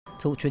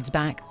Torchwood's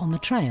back on the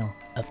trail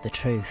of the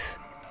truth.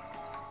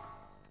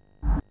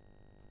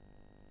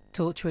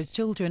 Torchwood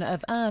Children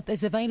of Earth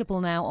is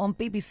available now on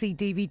BBC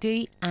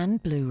DVD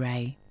and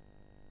Blu-ray.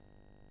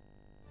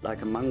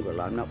 Like a mongrel,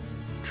 I'm not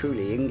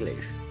truly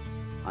English.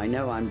 I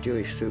know I'm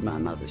Jewish through my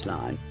mother's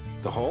line.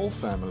 The whole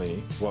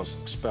family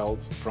was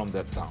expelled from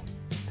that town.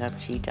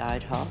 Perhaps she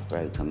died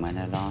heartbroken when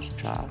her last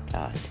child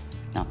died.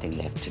 Nothing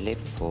left to live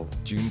for.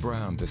 June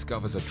Brown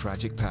discovers a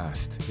tragic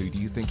past. Who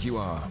Do You Think You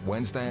Are?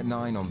 Wednesday at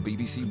 9 on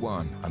BBC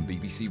One and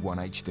BBC One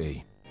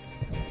HD.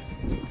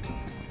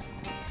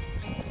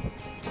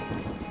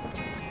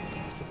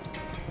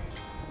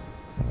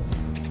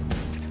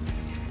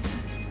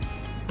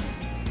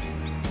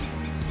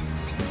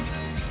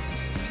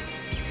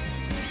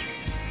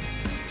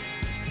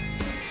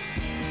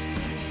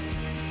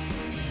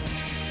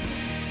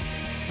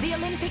 The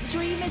Olympic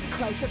dream is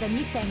closer than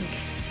you think.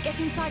 Get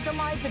inside the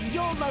lives of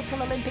your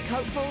local Olympic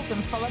hopefuls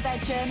and follow their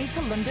journey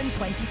to London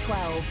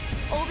 2012.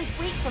 All this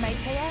week from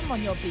 8 AM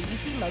on your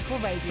BBC local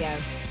radio.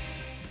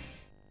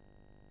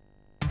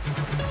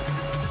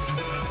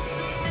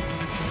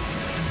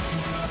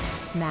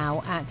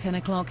 Now at 10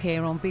 o'clock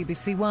here on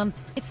BBC One,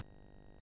 it's